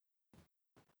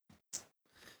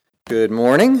Good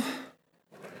morning.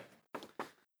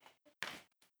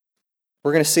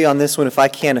 We're going to see on this one if I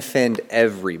can't offend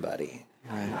everybody.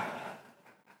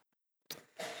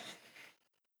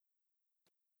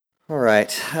 All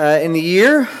right. In the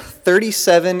year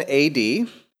 37 AD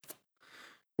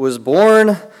was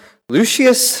born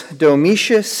Lucius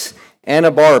Domitius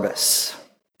Anabarnus.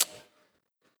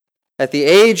 At the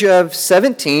age of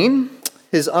 17,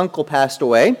 his uncle passed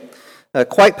away,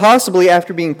 quite possibly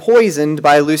after being poisoned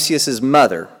by Lucius's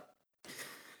mother.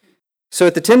 So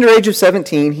at the tender age of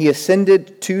 17, he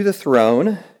ascended to the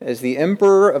throne as the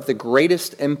emperor of the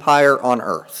greatest empire on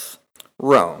earth,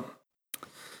 Rome.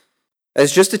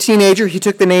 As just a teenager, he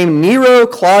took the name Nero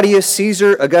Claudius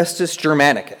Caesar Augustus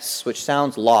Germanicus, which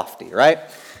sounds lofty, right?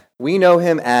 We know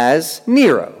him as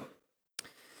Nero.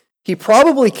 He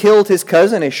probably killed his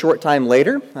cousin a short time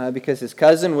later because his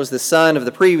cousin was the son of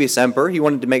the previous emperor. He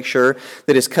wanted to make sure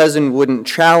that his cousin wouldn't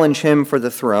challenge him for the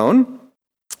throne.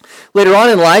 Later on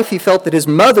in life, he felt that his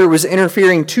mother was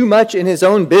interfering too much in his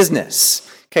own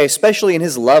business, especially in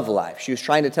his love life. She was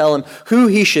trying to tell him who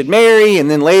he should marry and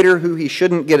then later who he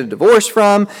shouldn't get a divorce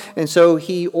from, and so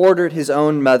he ordered his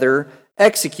own mother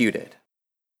executed.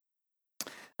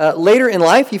 Later in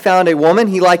life, he found a woman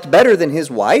he liked better than his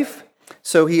wife,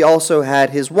 so he also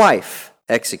had his wife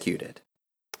executed.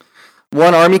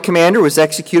 One army commander was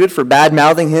executed for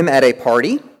bad-mouthing him at a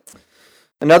party.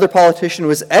 Another politician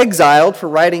was exiled for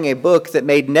writing a book that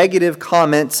made negative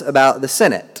comments about the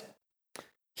Senate.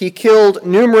 He killed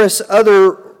numerous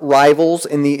other rivals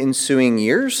in the ensuing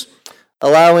years,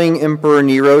 allowing Emperor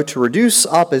Nero to reduce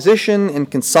opposition and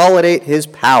consolidate his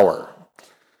power.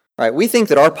 All right, we think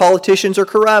that our politicians are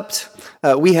corrupt.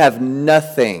 We have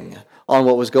nothing on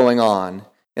what was going on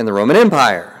in the Roman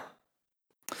Empire.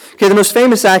 Okay, the most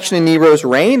famous action in Nero's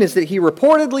reign is that he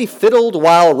reportedly fiddled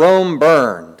while Rome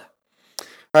burned.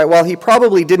 All right, while he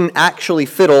probably didn't actually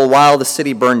fiddle while the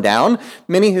city burned down,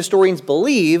 many historians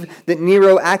believe that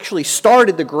Nero actually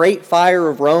started the Great Fire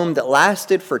of Rome that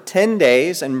lasted for 10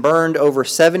 days and burned over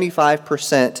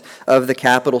 75% of the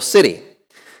capital city.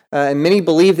 And many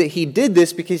believe that he did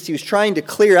this because he was trying to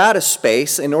clear out a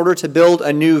space in order to build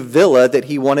a new villa that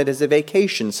he wanted as a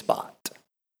vacation spot.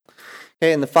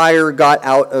 Okay, and the fire got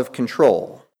out of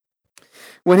control.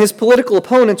 When his political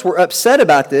opponents were upset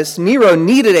about this, Nero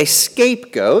needed a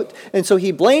scapegoat, and so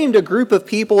he blamed a group of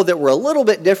people that were a little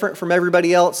bit different from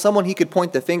everybody else, someone he could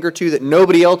point the finger to that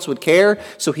nobody else would care,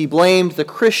 so he blamed the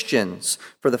Christians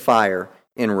for the fire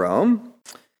in Rome.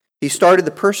 He started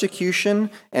the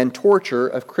persecution and torture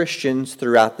of Christians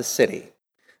throughout the city.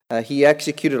 He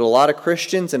executed a lot of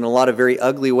Christians in a lot of very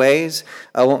ugly ways.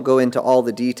 I won't go into all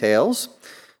the details,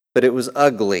 but it was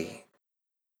ugly.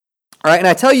 All right, and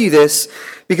I tell you this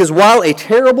because while a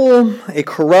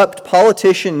corrupt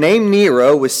politician named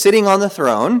Nero was sitting on the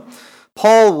throne,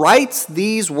 Paul writes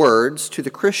these words to the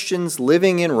Christians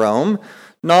living in Rome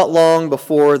not long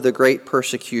before the great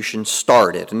persecution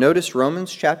started. Notice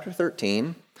Romans chapter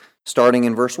 13. Starting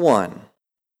in verse 1.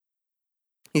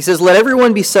 He says, "Let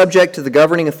everyone be subject to the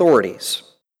governing authorities,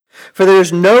 for there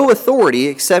is no authority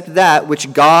except that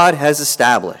which God has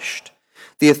established.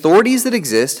 The authorities that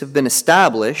exist have been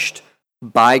established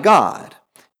by God."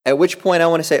 At which point I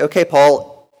want to say, okay,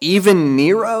 Paul, even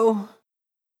Nero?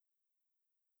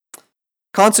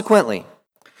 Consequently,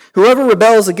 whoever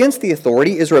rebels against the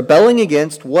authority is rebelling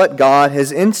against what God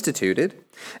has instituted,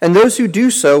 and those who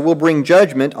do so will bring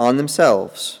judgment on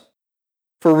themselves.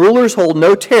 For rulers hold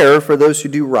no terror for those who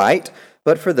do right,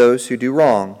 but for those who do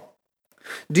wrong.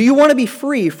 Do you want to be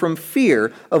free from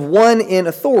fear of one in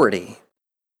authority?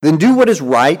 Then do what is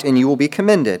right, and you will be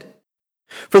commended.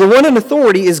 For the one in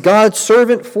authority is God's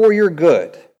servant for your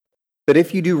good. But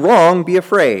if you do wrong, be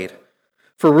afraid.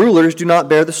 For rulers do not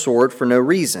bear the sword for no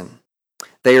reason.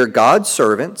 They are God's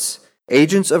servants,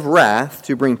 agents of wrath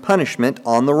to bring punishment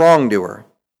on the wrongdoer.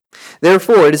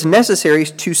 Therefore, it is necessary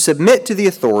to submit to the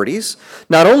authorities,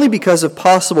 not only because of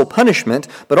possible punishment,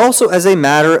 but also as a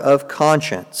matter of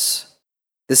conscience.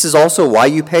 This is also why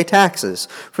you pay taxes,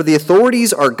 for the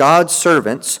authorities are God's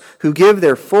servants who give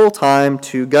their full time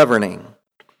to governing.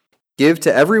 Give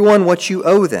to everyone what you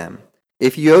owe them.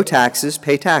 If you owe taxes,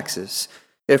 pay taxes.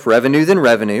 If revenue, then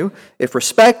revenue. If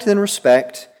respect, then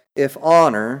respect. If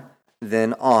honor,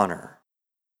 then honor.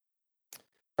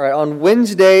 All right, on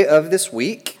Wednesday of this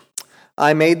week,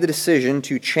 I made the decision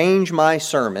to change my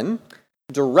sermon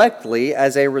directly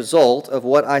as a result of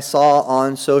what I saw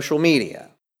on social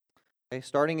media. Okay,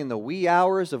 starting in the wee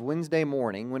hours of Wednesday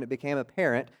morning, when it became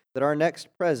apparent that our next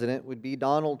president would be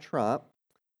Donald Trump,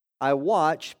 I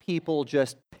watched people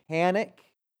just panic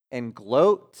and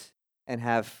gloat and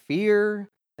have fear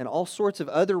and all sorts of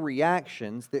other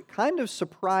reactions that kind of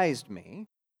surprised me.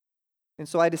 And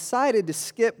so I decided to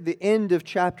skip the end of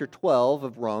chapter 12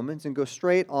 of Romans and go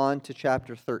straight on to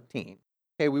chapter 13.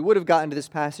 Okay, we would have gotten to this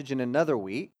passage in another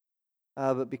week,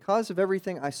 but because of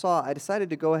everything I saw, I decided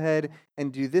to go ahead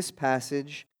and do this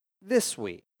passage this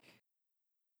week.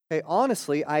 Okay,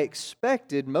 honestly, I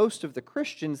expected most of the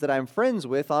Christians that I'm friends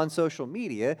with on social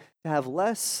media to have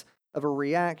less of a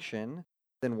reaction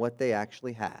than what they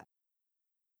actually had.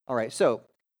 All right, so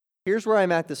here's where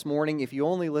I'm at this morning. If you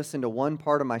only listen to one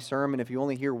part of my sermon, if you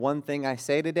only hear one thing I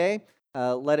say today,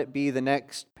 let it be the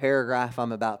next paragraph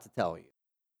I'm about to tell you.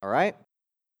 All right?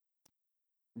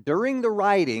 During the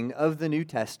writing of the New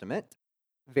Testament,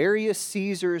 various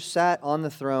Caesars sat on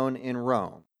the throne in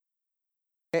Rome.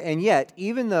 And yet,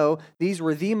 even though these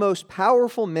were the most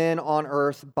powerful men on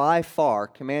earth by far,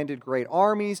 commanded great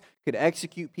armies, could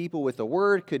execute people with a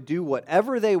word, could do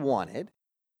whatever they wanted,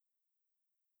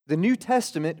 the New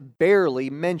Testament barely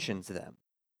mentions them.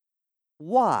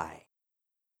 Why?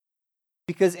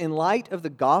 Because in light of the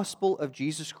gospel of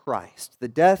Jesus Christ, the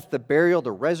death, the burial,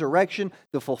 the resurrection,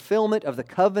 the fulfillment of the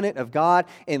covenant of God,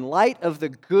 in light of the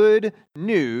good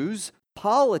news,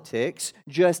 politics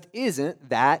just isn't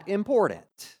that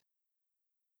important.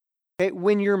 Okay,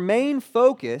 when your main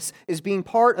focus is being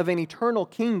part of an eternal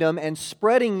kingdom and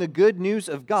spreading the good news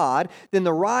of God, then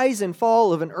the rise and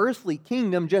fall of an earthly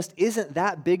kingdom just isn't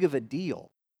that big of a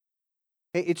deal.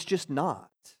 Okay, it's just not.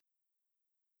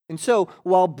 And so,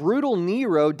 while brutal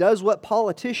Nero does what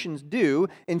politicians do,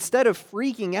 instead of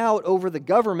freaking out over the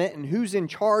government and who's in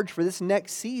charge for this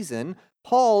next season,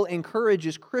 Paul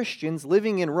encourages Christians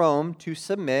living in Rome to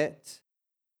submit,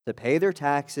 to pay their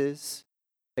taxes,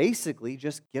 basically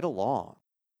just get along.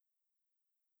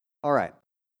 All right,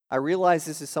 I realize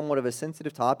this is somewhat of a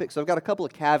sensitive topic, so I've got a couple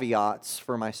of caveats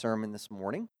for my sermon this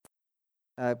morning.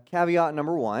 Caveat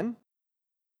number one,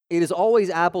 it is always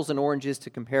apples and oranges to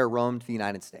compare Rome to the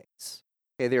United States.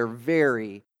 Okay, they're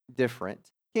very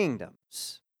different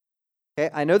kingdoms. Okay,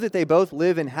 I know that they both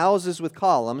live in houses with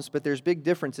columns, but there's big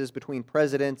differences between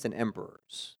presidents and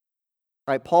emperors.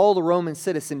 Right? Paul, the Roman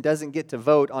citizen, doesn't get to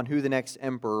vote on who the next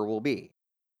emperor will be.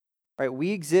 Right?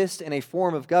 We exist in a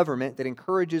form of government that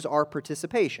encourages our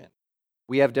participation.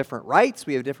 We have different rights,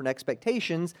 we have different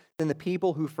expectations than the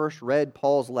people who first read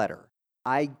Paul's letter.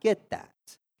 I get that.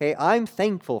 Okay, I'm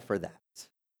thankful for that.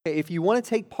 Okay, if you want to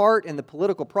take part in the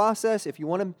political process, if you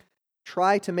want to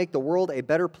try to make the world a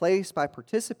better place by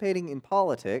participating in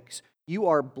politics, you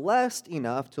are blessed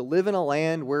enough to live in a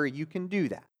land where you can do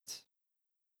that.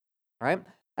 All right?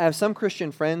 I have some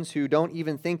Christian friends who don't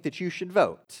even think that you should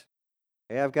vote.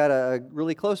 Okay, I've got a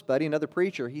really close buddy, another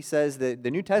preacher. He says that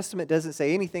the New Testament doesn't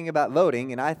say anything about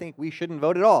voting, and I think we shouldn't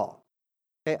vote at all.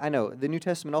 Okay, I know, the New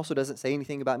Testament also doesn't say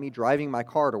anything about me driving my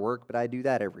car to work, but I do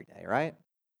that every day, right?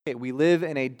 Okay, we live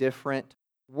in a different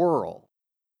world.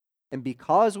 And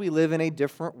because we live in a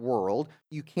different world,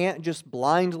 you can't just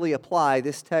blindly apply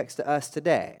this text to us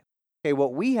today. Okay,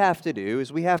 what we have to do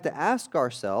is we have to ask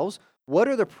ourselves, what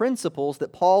are the principles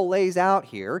that Paul lays out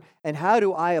here, and how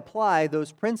do I apply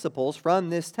those principles from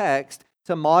this text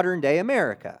to modern day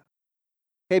America?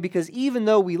 Okay, because even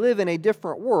though we live in a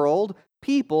different world,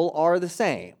 people are the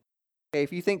same. Okay,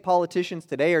 if you think politicians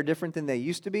today are different than they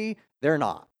used to be, they're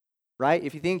not, right?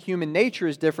 If you think human nature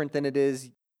is different than it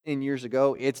is in years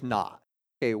ago, it's not.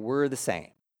 Okay, we're the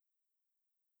same.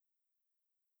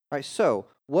 All right, so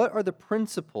what are the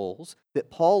principles that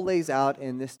Paul lays out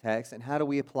in this text, and how do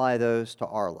we apply those to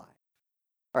our life?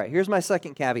 All right, here's my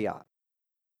second caveat.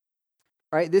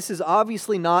 All right, this is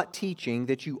obviously not teaching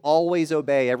that you always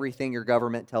obey everything your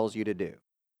government tells you to do.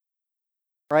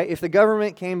 Right? If the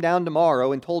government came down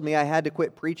tomorrow and told me I had to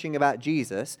quit preaching about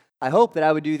Jesus, I hope that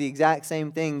I would do the exact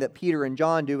same thing that Peter and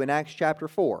John do in Acts chapter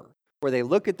 4, where they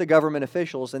look at the government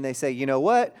officials and they say, you know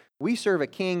what? We serve a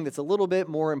king that's a little bit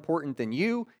more important than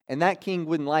you, and that king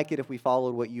wouldn't like it if we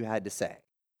followed what you had to say.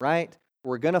 Right?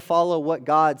 We're going to follow what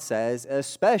God says,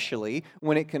 especially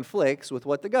when it conflicts with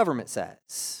what the government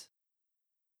says.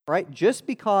 Right? Just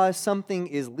because something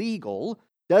is legal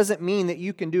doesn't mean that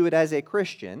you can do it as a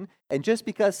Christian, and just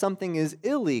because something is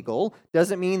illegal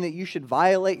doesn't mean that you should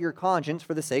violate your conscience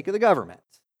for the sake of the government.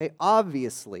 Okay?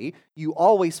 Obviously, you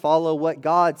always follow what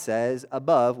God says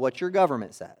above what your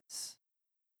government says.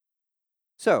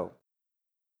 So,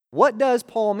 what does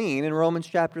Paul mean in Romans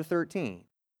chapter 13?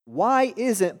 Why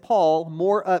isn't Paul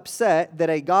more upset that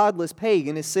a godless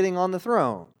pagan is sitting on the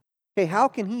throne? Okay, how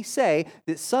can he say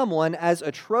that someone as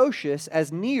atrocious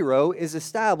as Nero is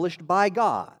established by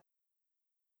God?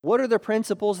 What are the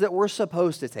principles that we're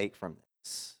supposed to take from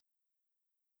this?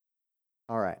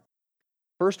 All right.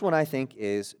 First one I think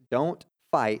is don't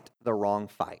fight the wrong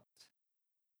fight.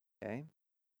 Okay?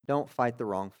 Don't fight the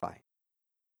wrong fight.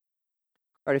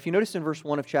 All right, if you notice in verse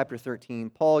 1 of chapter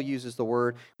 13, Paul uses the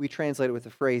word, we translate it with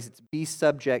the phrase, it's be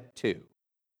subject to.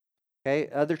 Okay?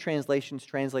 Other translations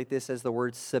translate this as the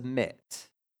word submit.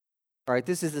 All right,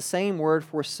 this is the same word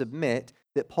for submit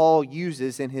that Paul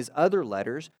uses in his other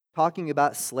letters, talking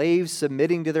about slaves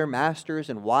submitting to their masters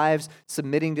and wives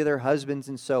submitting to their husbands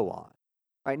and so on. All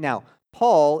right, now,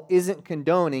 Paul isn't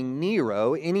condoning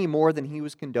Nero any more than he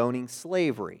was condoning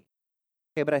slavery.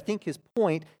 Okay, but I think his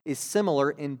point is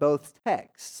similar in both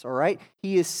texts, all right?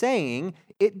 He is saying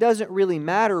it doesn't really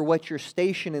matter what your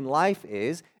station in life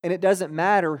is, and it doesn't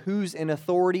matter who's in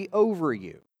authority over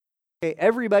you. Okay,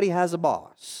 everybody has a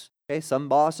boss. Okay, some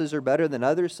bosses are better than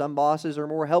others, some bosses are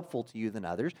more helpful to you than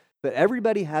others, but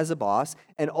everybody has a boss,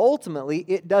 and ultimately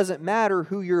it doesn't matter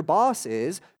who your boss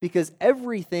is because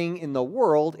everything in the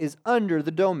world is under the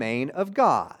domain of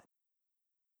God.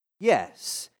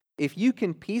 Yes, if you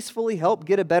can peacefully help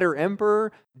get a better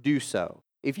emperor, do so.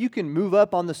 If you can move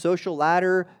up on the social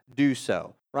ladder, do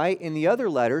so. Right? In the other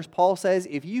letters, Paul says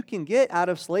if you can get out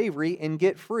of slavery and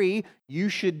get free, you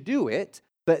should do it,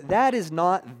 but that is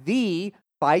not the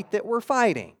fight that we're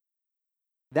fighting.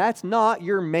 That's not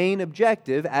your main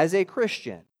objective as a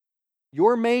Christian.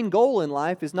 Your main goal in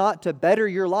life is not to better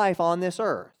your life on this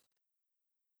earth.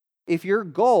 If your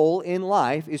goal in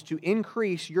life is to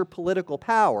increase your political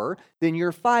power, then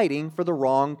you're fighting for the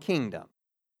wrong kingdom.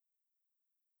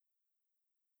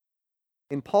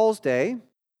 In Paul's day,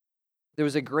 there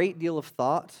was a great deal of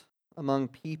thought among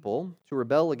people to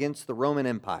rebel against the Roman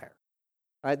Empire.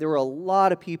 Right? There were a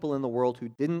lot of people in the world who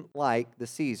didn't like the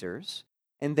Caesars,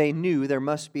 and they knew there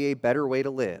must be a better way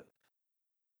to live.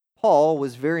 Paul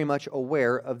was very much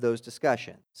aware of those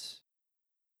discussions.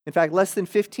 In fact, less than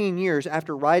 15 years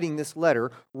after writing this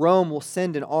letter, Rome will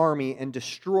send an army and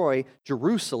destroy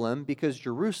Jerusalem because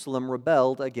Jerusalem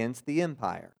rebelled against the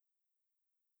empire.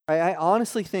 I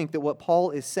honestly think that what Paul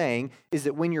is saying is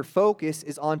that when your focus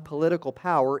is on political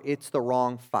power, it's the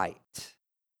wrong fight.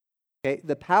 Okay?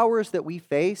 The powers that we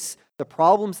face, the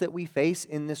problems that we face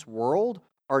in this world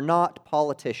are not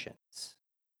politicians.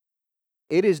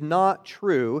 It is not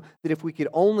true that if we could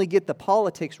only get the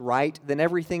politics right, then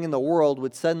everything in the world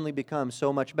would suddenly become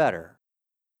so much better.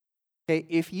 Okay,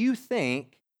 if you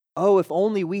think, oh, if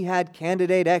only we had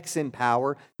candidate X in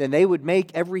power, then they would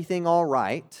make everything all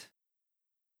right,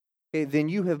 okay, then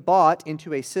you have bought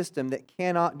into a system that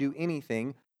cannot do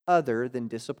anything other than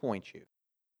disappoint you.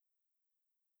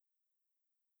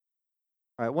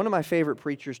 All right, one of my favorite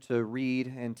preachers to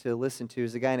read and to listen to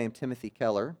is a guy named Timothy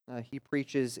Keller. He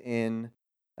preaches in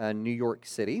New York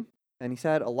City, and he's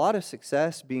had a lot of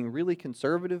success being really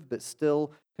conservative, but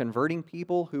still converting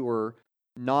people who were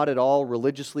not at all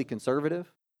religiously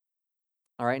conservative.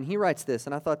 All right, and he writes this,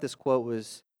 and I thought this quote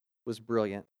was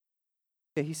brilliant.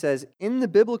 Okay, he says, in the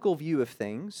biblical view of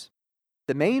things,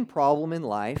 the main problem in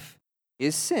life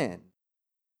is sin.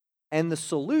 And the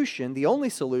solution, the only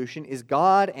solution, is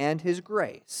God and His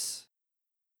grace.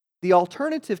 The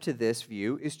alternative to this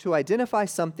view is to identify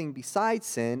something besides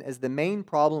sin as the main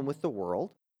problem with the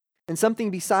world, and something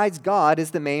besides God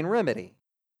as the main remedy.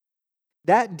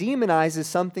 That demonizes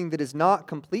something that is not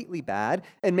completely bad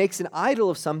and makes an idol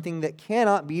of something that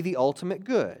cannot be the ultimate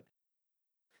good.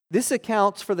 This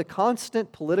accounts for the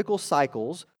constant political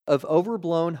cycles of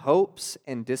overblown hopes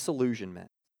and disillusionment,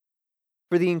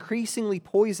 for the increasingly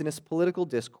poisonous political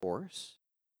discourse,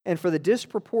 and for the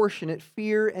disproportionate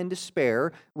fear and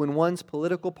despair when one's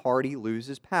political party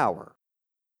loses power.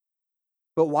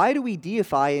 But why do we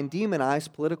deify and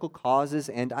demonize political causes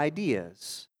and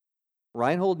ideas?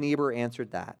 Reinhold Niebuhr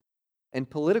answered that. In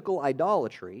political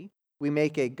idolatry, we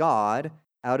make a god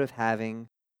out of having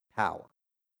power.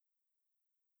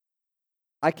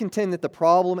 I contend that the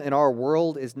problem in our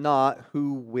world is not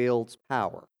who wields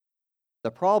power. The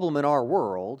problem in our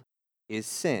world is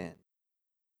sin.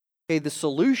 Okay, the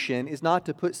solution is not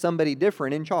to put somebody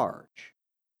different in charge.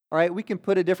 All right, we can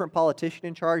put a different politician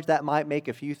in charge. That might make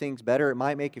a few things better. It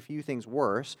might make a few things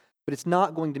worse, but it's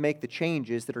not going to make the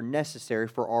changes that are necessary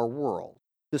for our world.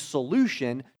 The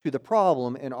solution to the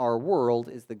problem in our world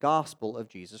is the gospel of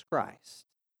Jesus Christ.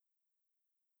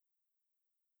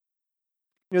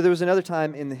 You know, there was another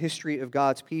time in the history of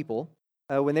God's people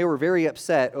when they were very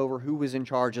upset over who was in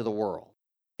charge of the world.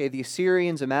 Okay, the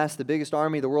Assyrians amassed the biggest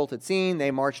army the world had seen.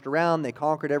 They marched around. They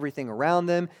conquered everything around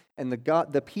them. And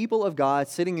the people of God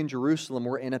sitting in Jerusalem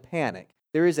were in a panic.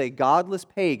 There is a godless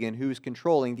pagan who is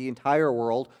controlling the entire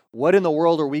world. What in the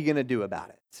world are we going to do about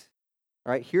it?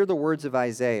 All right, hear the words of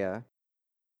Isaiah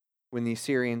when the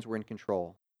Assyrians were in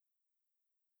control.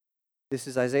 This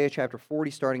is Isaiah chapter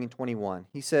 40, starting in 21.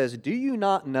 He says, "Do you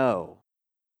not know?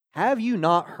 Have you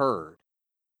not heard?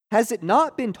 Has it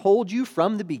not been told you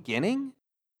from the beginning?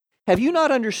 Have you not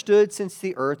understood since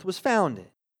the earth was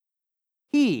founded?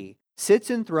 He sits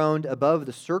enthroned above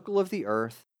the circle of the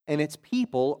earth, and its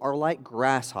people are like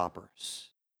grasshoppers.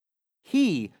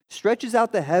 He stretches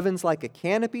out the heavens like a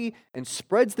canopy and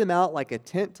spreads them out like a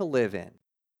tent to live in.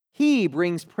 He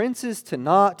brings princes to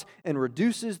naught and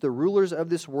reduces the rulers of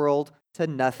this world to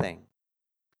nothing.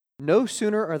 No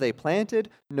sooner are they planted,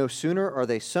 no sooner are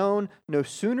they sown, no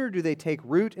sooner do they take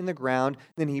root in the ground,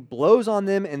 than he blows on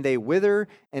them and they wither,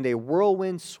 and a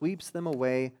whirlwind sweeps them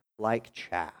away like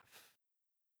chaff."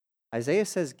 Isaiah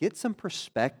says, get some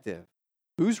perspective.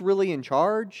 Who's really in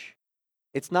charge?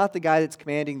 It's not the guy that's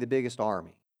commanding the biggest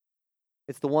army.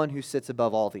 It's the one who sits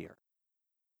above all the earth.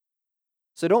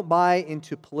 So don't buy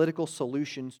into political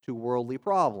solutions to worldly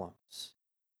problems.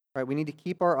 Right? We need to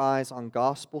keep our eyes on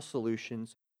gospel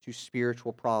solutions to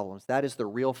spiritual problems. That is the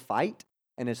real fight.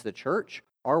 And as the church,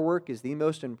 our work is the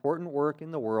most important work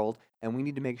in the world, and we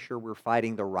need to make sure we're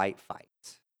fighting the right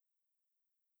fight.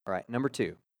 All right, number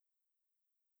 2.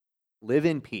 Live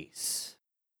in peace.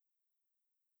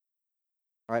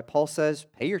 All right, Paul says,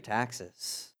 pay your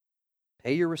taxes,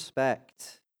 pay your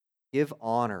respect, give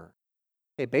honor.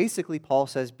 Okay, basically, Paul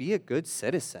says, be a good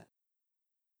citizen.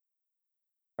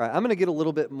 All right, I'm going to get a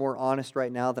little bit more honest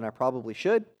right now than I probably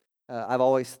should. I've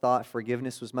always thought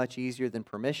forgiveness was much easier than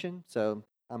permission, so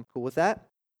I'm cool with that.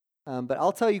 But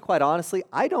I'll tell you quite honestly,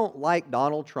 I don't like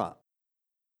Donald Trump.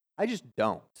 I just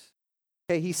don't.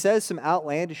 Okay, he says some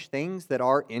outlandish things that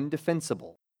are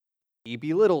indefensible. He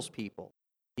belittles people.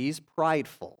 He's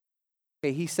prideful.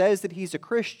 Okay, he says that he's a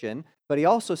Christian, but he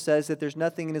also says that there's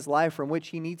nothing in his life from which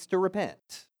he needs to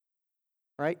repent.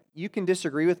 Right? You can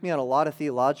disagree with me on a lot of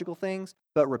theological things,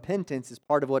 but repentance is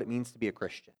part of what it means to be a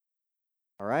Christian.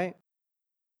 All right?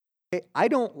 Okay, I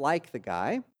don't like the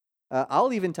guy.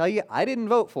 I'll even tell you, I didn't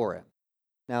vote for him.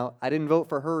 Now, I didn't vote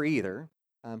for her either,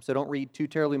 so don't read too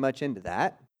terribly much into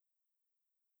that.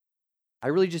 I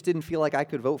really just didn't feel like I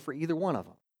could vote for either one of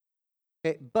them.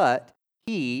 Okay, but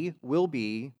he will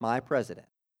be my president.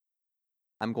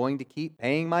 I'm going to keep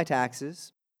paying my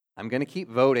taxes. I'm going to keep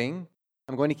voting.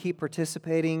 I'm going to keep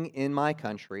participating in my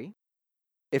country.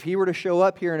 If he were to show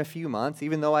up here in a few months,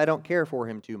 even though I don't care for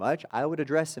him too much, I would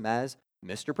address him as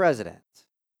Mr. President.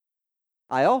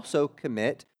 I also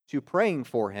commit to praying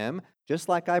for him, just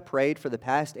like I prayed for the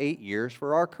past 8 years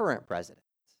for our current president.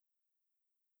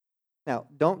 Now,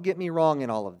 don't get me wrong in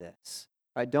all of this.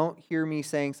 Right? Don't hear me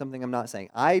saying something I'm not saying.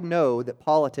 I know that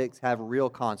politics have real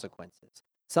consequences.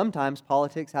 Sometimes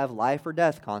politics have life or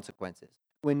death consequences.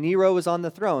 When Nero was on the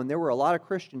throne, there were a lot of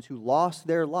Christians who lost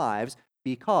their lives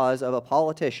because of a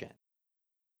politician.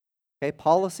 Okay,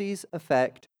 policies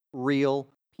affect real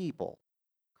people.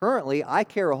 Currently, I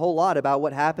care a whole lot about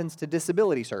what happens to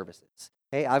disability services.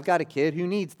 Okay, I've got a kid who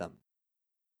needs them.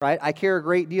 Right? I care a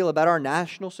great deal about our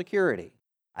national security.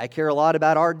 I care a lot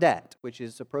about our debt, which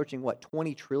is approaching,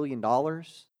 $20 trillion? Okay,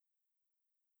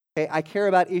 I care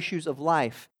about issues of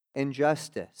life and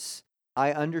justice.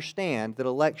 I understand that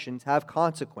elections have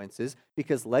consequences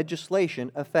because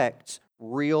legislation affects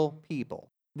real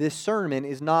people. This sermon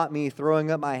is not me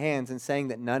throwing up my hands and saying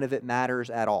that none of it matters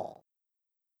at all.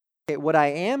 Okay, what I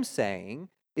am saying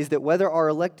is that whether our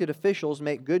elected officials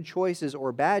make good choices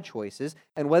or bad choices,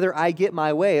 and whether I get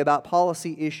my way about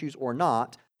policy issues or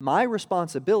not, my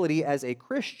responsibility as a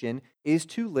Christian is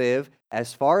to live,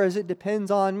 as far as it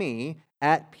depends on me,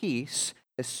 at peace,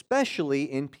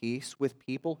 especially in peace with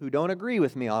people who don't agree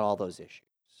with me on all those issues.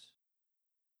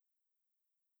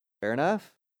 Fair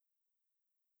enough?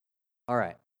 All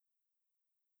right.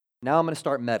 Now I'm going to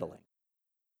start meddling.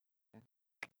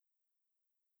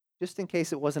 Just in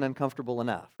case it wasn't uncomfortable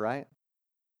enough, right?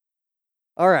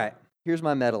 All right, here's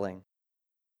my meddling.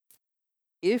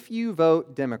 If you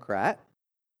vote Democrat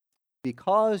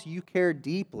because you care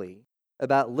deeply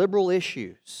about liberal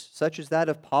issues, such as that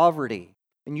of poverty,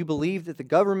 and you believe that the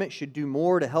government should do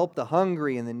more to help the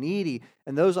hungry and the needy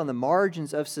and those on the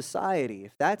margins of society,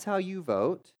 if that's how you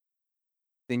vote,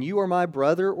 then you are my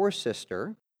brother or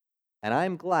sister, and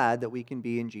I'm glad that we can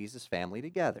be in Jesus' family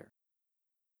together.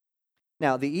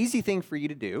 Now, the easy thing for you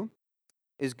to do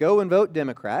is go and vote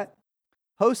Democrat,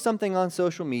 post something on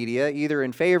social media, either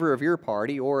in favor of your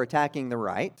party or attacking the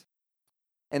right,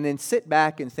 and then sit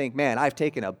back and think, man, I've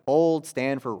taken a bold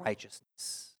stand for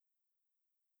righteousness.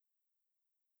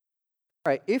 All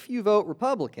right, if you vote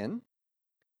Republican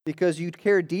because you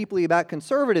care deeply about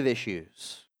conservative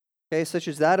issues, okay, such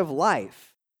as that of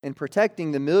life and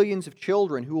protecting the millions of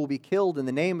children who will be killed in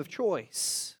the name of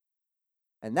choice,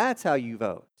 and that's how you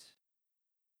vote,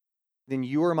 then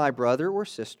you are my brother or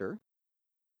sister,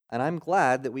 and I'm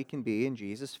glad that we can be in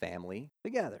Jesus' family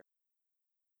together.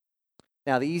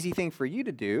 Now, the easy thing for you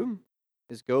to do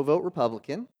is go vote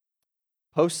Republican,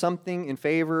 post something in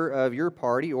favor of your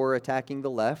party or attacking the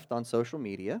left on social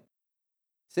media,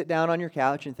 sit down on your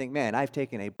couch and think, man, I've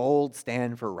taken a bold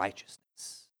stand for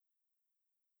righteousness.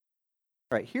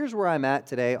 All right, here's where I'm at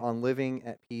today on living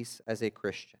at peace as a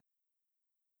Christian.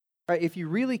 All right, if you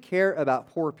really care about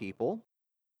poor people,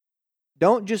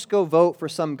 don't just go vote for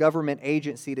some government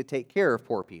agency to take care of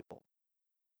poor people.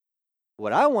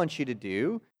 What I want you to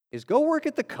do is go work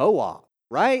at the co-op,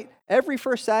 right? Every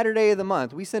first Saturday of the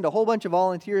month, we send a whole bunch of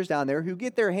volunteers down there who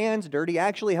get their hands dirty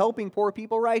actually helping poor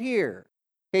people right here.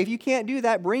 Okay, if you can't do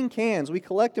that, bring cans. We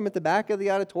collect them at the back of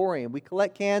the auditorium. We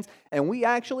collect cans, and we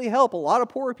actually help a lot of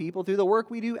poor people through the work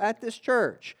we do at this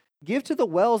church. Give to the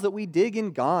wells that we dig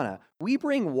in Ghana. We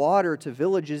bring water to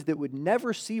villages that would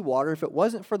never see water if it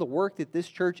wasn't for the work that this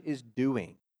church is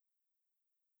doing.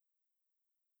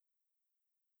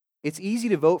 It's easy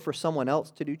to vote for someone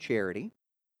else to do charity.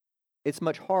 It's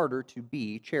much harder to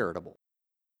be charitable.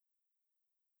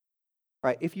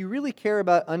 Right? If you really care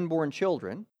about unborn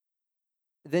children,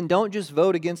 then don't just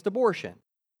vote against abortion.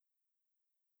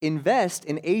 Invest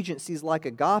in agencies like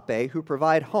Agape who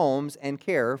provide homes and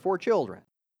care for children.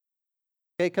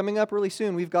 Okay, coming up really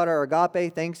soon, we've got our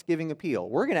Agape Thanksgiving appeal.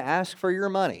 We're going to ask for your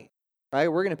money, right?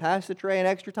 We're going to pass the tray in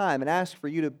extra time and ask for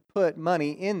you to put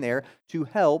money in there to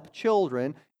help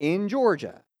children in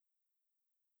Georgia.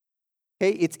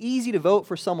 Okay, it's easy to vote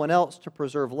for someone else to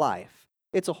preserve life.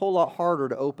 It's a whole lot harder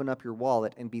to open up your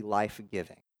wallet and be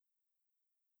life-giving.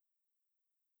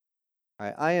 All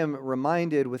right, I am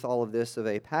reminded with all of this of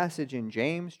a passage in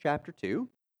James chapter 2,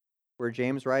 where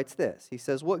James writes this. He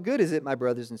says, "What good is it, my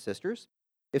brothers and sisters,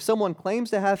 if someone claims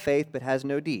to have faith but has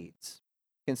no deeds?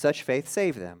 Can such faith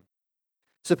save them?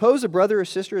 Suppose a brother or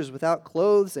sister is without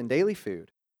clothes and daily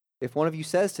food. If one of you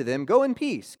says to them, 'Go in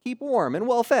peace, keep warm and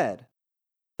well fed,'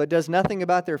 but does nothing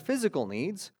about their physical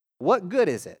needs, what good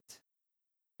is it?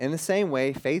 In the same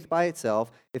way, faith by itself,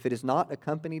 if it is not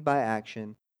accompanied by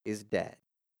action, is dead."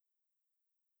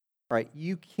 All right,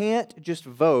 you can't just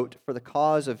vote for the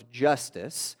cause of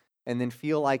justice and then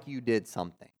feel like you did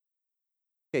something.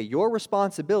 Okay, your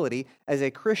responsibility as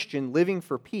a Christian living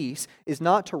for peace is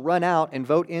not to run out and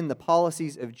vote in the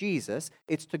policies of Jesus.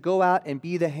 It's to go out and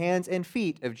be the hands and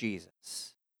feet of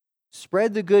Jesus.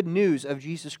 Spread the good news of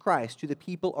Jesus Christ to the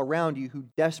people around you who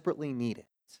desperately need it.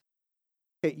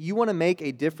 Okay, you want to make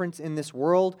a difference in this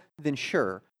world? Then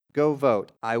sure, go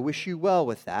vote. I wish you well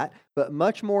with that. But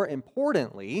much more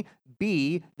importantly,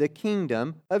 be the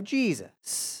kingdom of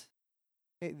Jesus.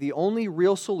 Okay, the only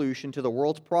real solution to the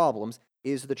world's problems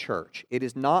is the church. It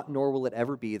is not, nor will it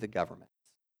ever be, the government.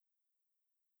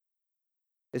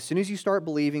 As soon as you start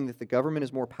believing that the government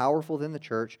is more powerful than the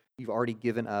church, you've already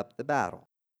given up the battle.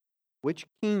 Which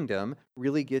kingdom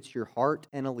really gets your heart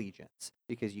and allegiance?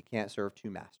 Because you can't serve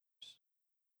two masters.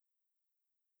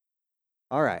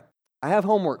 All right, I have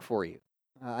homework for you.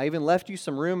 I even left you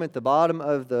some room at the bottom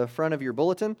of the front of your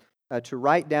bulletin to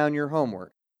write down your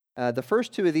homework. The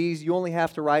first two of these, you only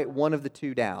have to write one of the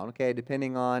two down, okay,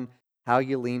 depending on how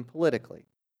you lean politically.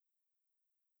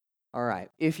 All right,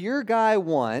 if your guy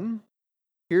won,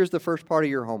 here's the first part of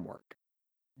your homework.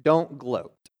 Don't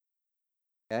gloat,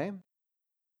 okay?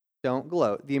 Don't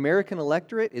gloat. The American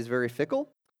electorate is very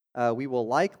fickle. We will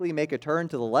likely make a turn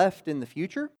to the left in the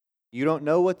future. You don't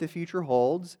know what the future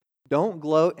holds. Don't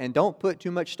gloat and don't put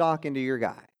too much stock into your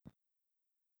guy.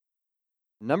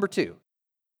 Number 2,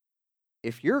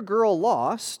 if your girl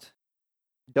lost,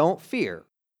 don't fear.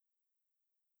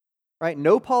 Right?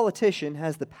 No politician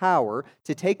has the power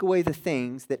to take away the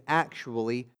things that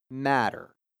actually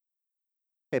matter.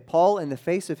 Okay, Paul, in the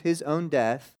face of his own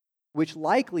death, which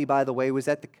likely, by the way, was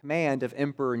at the command of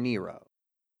Emperor Nero.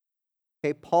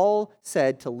 Okay, Paul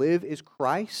said to live is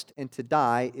Christ and to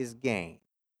die is gain.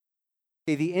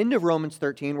 Okay, the end of Romans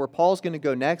 13, where Paul's going to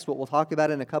go next, what we'll talk about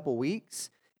in a couple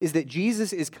weeks, is that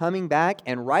Jesus is coming back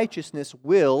and righteousness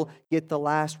will get the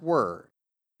last word.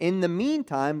 In the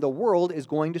meantime, the world is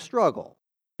going to struggle.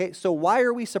 Okay, so why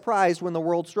are we surprised when the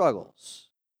world struggles?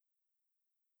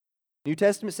 New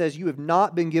Testament says you have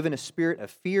not been given a spirit of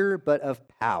fear, but of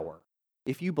power.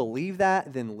 If you believe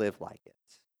that, then live like it.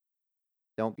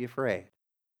 Don't be afraid.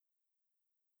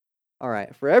 All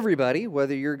right, for everybody,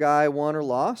 whether your guy won or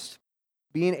lost,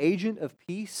 be an agent of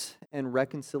peace and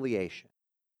reconciliation.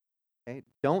 Okay?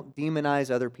 Don't demonize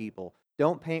other people.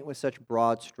 Don't paint with such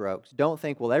broad strokes. Don't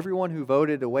think, well, everyone who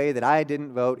voted a way that I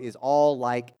didn't vote is all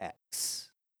like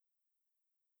X.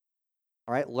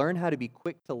 All right, learn how to be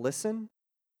quick to listen,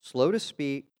 slow to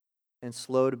speak, and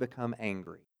slow to become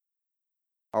angry?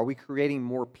 Are we creating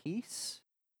more peace,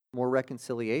 more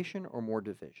reconciliation, or more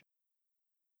division?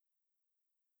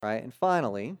 Right? And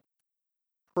finally,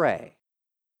 pray.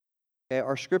 Okay,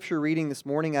 our scripture reading this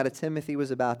morning out of Timothy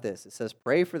was about this. It says,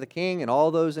 pray for the king and all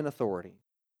those in authority.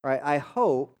 Right? I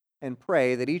hope and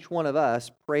pray that each one of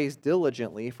us prays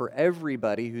diligently for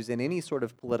everybody who's in any sort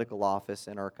of political office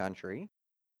in our country.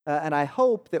 And I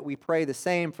hope that we pray the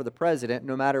same for the president,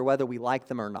 no matter whether we like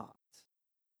them or not.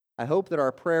 I hope that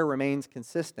our prayer remains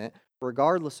consistent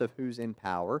regardless of who's in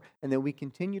power, and that we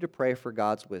continue to pray for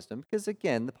God's wisdom, because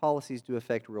again, the policies do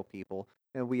affect real people,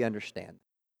 and we understand.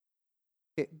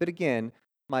 Okay, but again,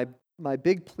 my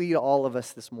big plea to all of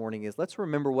us this morning is let's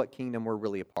remember what kingdom we're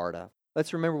really a part of.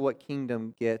 Let's remember what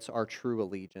kingdom gets our true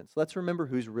allegiance. Let's remember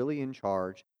who's really in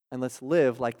charge, and let's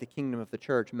live like the kingdom of the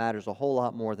church matters a whole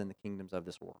lot more than the kingdoms of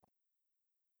this world.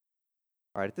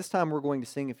 All right, at this time, we're going to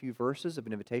sing a few verses of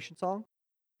an invitation song.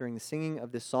 During the singing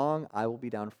of this song, I will be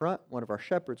down front. One of our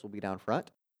shepherds will be down front.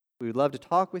 We would love to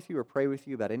talk with you or pray with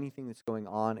you about anything that's going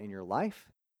on in your life.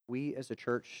 We as a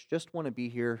church just want to be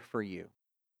here for you.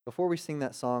 Before we sing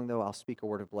that song, though, I'll speak a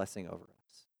word of blessing over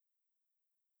us.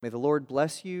 May the Lord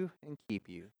bless you and keep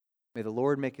you. May the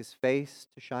Lord make his face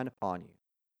to shine upon you.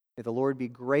 May the Lord be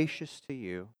gracious to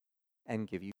you and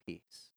give you peace.